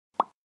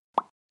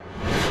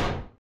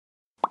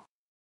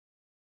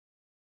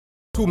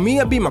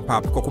Tumia bima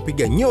pap kwa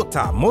kupiga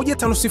nyota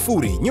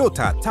 150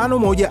 nyota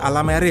 51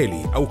 alama ya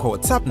reli au kwa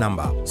WhatsApp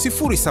namba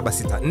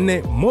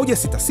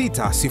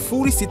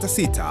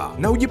 0764166066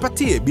 na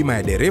ujipatie bima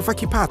ya dereva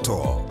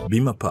kipato.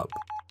 Bima pap.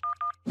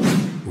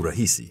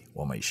 Urahisi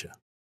wa maisha.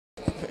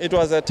 It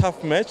was a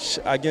tough match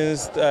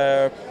against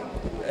a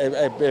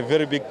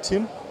very big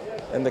team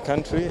in the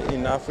country,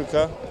 in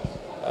Africa.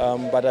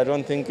 But I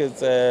don't think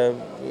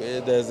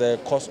there's a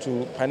cause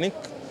to panic.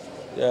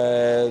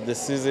 The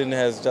season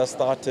has just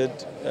started.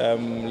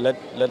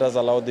 Let us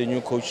allow the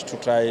new coach to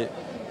try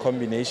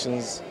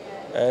combinations.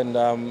 And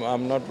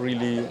I'm not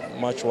really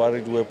much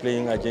worried. We're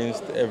playing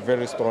against a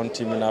very strong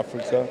team in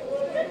Africa.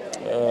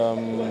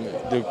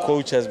 The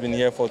coach has been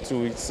here for 2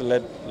 weeks.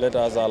 Let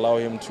us allow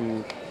him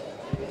to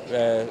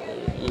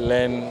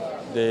learn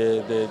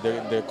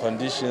the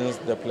conditions,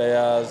 the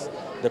players,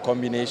 the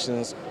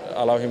combinations.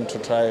 Allow him to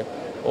try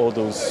all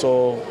those.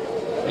 So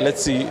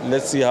let's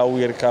see how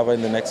we recover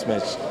in the next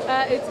match.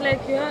 It's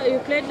like you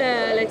played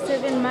like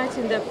 7 matches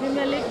in the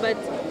Premier League, but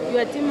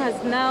your team has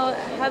now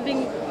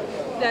having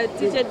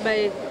treated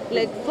by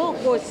like 4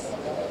 coaches.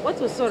 What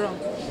was so wrong?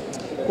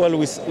 Well,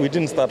 we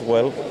didn't start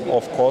well,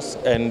 of course,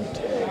 and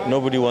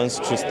nobody wants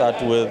to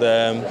start with.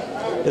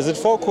 Is it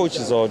 4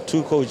 coaches or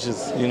 2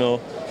 coaches? You know,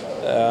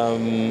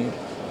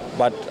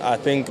 but I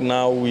think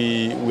now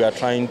we are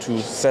trying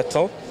to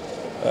settle.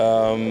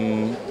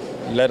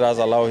 Let us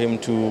allow him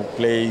to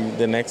play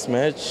the next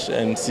match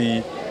and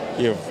see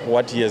if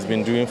what he has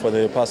been doing for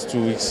the past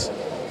 2 weeks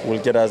will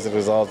get us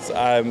results.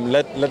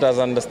 Let us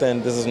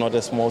understand this is not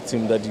a small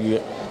team that we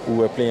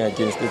were playing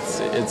against.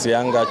 It's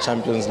Yanga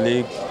Champions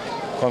League,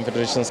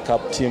 Confederations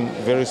Cup team,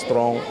 very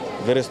strong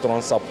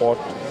support.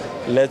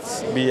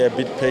 Let's be a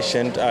bit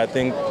patient. I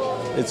think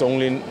it's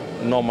only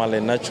normal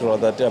and natural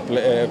that a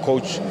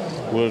coach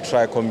will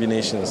try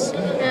combinations.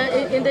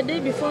 In the day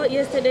before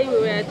yesterday,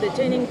 we were at the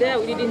training there.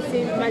 We didn't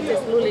see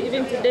Matthias Lule.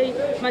 Even today,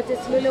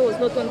 Matthias Lule was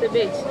not on the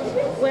bench.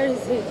 Where is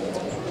he?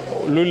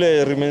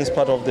 Lule remains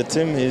part of the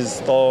team. He's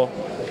still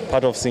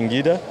part of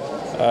Singida.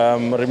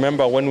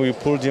 Remember when we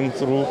pulled him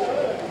through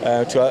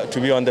to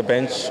be on the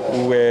bench,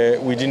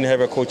 we didn't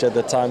have a coach at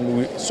the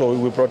time, so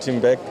we brought him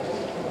back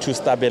to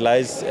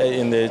stabilize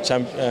in the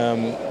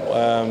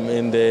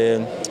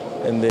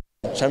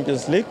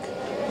Champions League,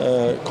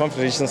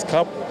 Confederations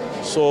Cup.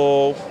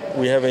 So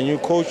we have a new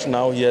coach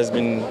now. He has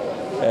been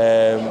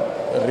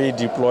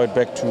redeployed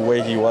back to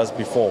where he was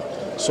before.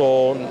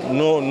 So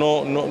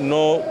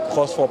no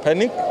cause for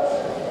panic.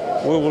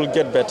 We will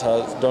get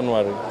better. Don't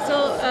worry.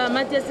 So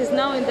Matthias is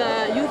now in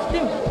the youth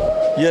team.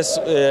 Yes.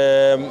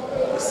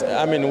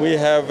 I mean, we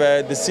have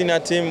the senior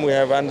team. We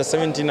have under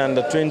 17,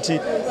 under 20.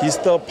 He's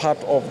still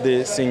part of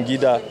the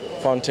Singida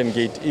Fountain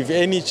Gate. If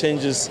any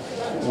changes,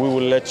 we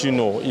will let you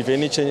know. If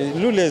any changes,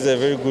 Lule is a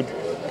very good,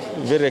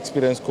 very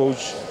experienced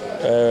coach,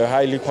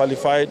 highly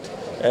qualified,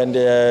 and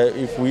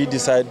if we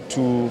decide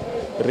to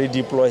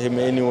redeploy him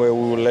anywhere,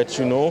 we will let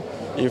you know.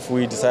 If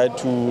we decide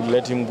to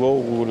let him go,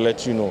 we will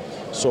let you know.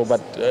 So,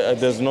 but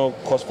there's no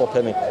cause for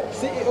panic.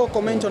 CEO,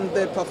 comment on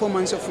the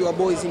performance of your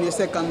boys in the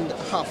second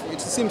half.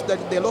 It seems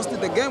that they lost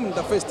the game in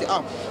the first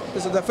half.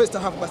 This is the first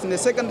half, but in the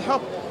second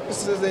half,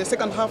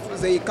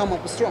 they come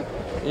up strong.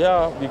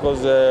 Yeah,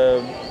 because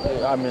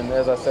I mean,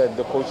 as I said,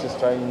 the coach is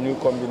trying new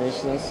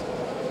combinations.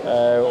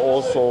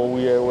 Also,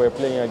 we're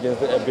playing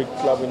against a big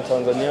club in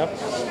Tanzania.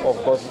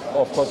 Of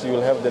course, you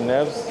will have the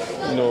nerves.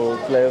 You know,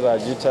 players are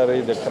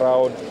jittery, the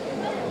crowd.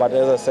 But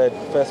as I said,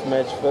 first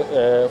match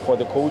for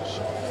the coach.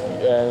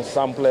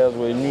 Some players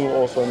were new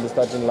also in the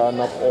starting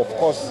lineup. Of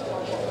course,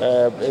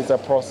 it's a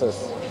process.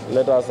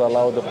 Let us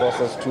allow the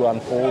process to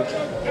unfold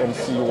and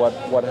see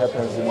what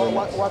happens in the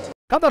match.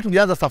 Kabla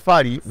tujaanza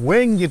safari,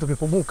 wengi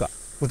tukikumbuka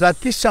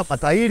tutahakikisha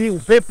matairi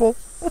upepo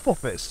upo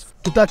fresh.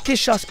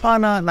 Tutahakikisha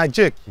spana na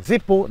jack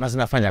zipo na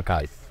zinafanya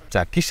kazi.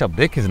 Tutahakikisha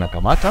breki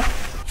zinakamata,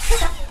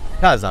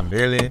 taa za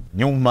mbele,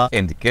 nyuma,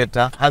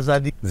 indicator,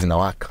 hazard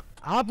zinawaka.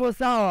 Hapo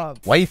sawa.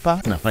 Wiper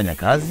zinafanya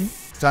kazi.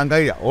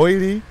 Tutaangalia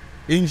oili,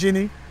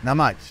 engine na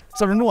maji.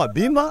 Tutanunua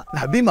bima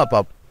na bima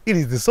pap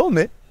ili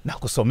zisome na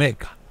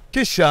kusomeka.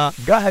 Kisha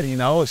gari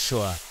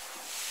inaoshwa.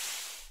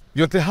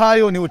 Yote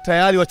hayo ni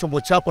utayari wa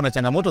chombo chako na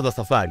changamoto za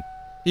safari.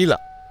 Ila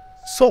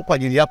so kwa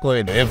ajili yako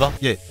wewe dereva.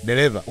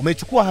 Dereva,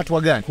 umechukua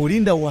hatua gani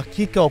kulinda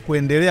uhakika wa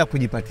kuendelea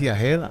kujipatia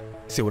hela?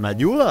 Si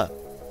unajua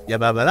ya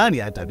barabarani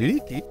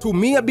hatabiriki.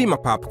 Tumia bima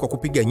pap kwa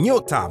kupiga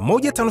nyota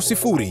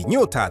 150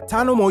 nyota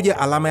 51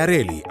 alama ya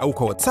reli au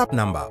kwa WhatsApp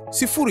namba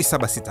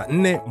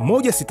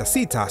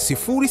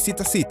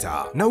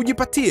 0764166066 na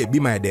ujipatie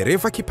bima ya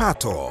dereva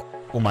kipato.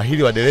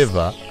 Umahiri wa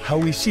dereva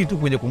hauishii tu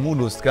kwenye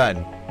kumudu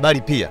usukani,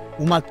 bali pia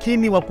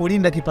umakini wa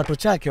kulinda kipato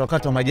chake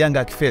wakati wa majanga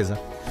ya kifedha.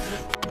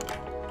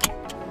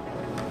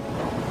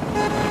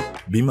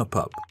 Bima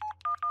pap.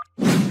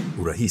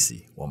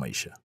 Urahisi wa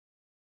maisha.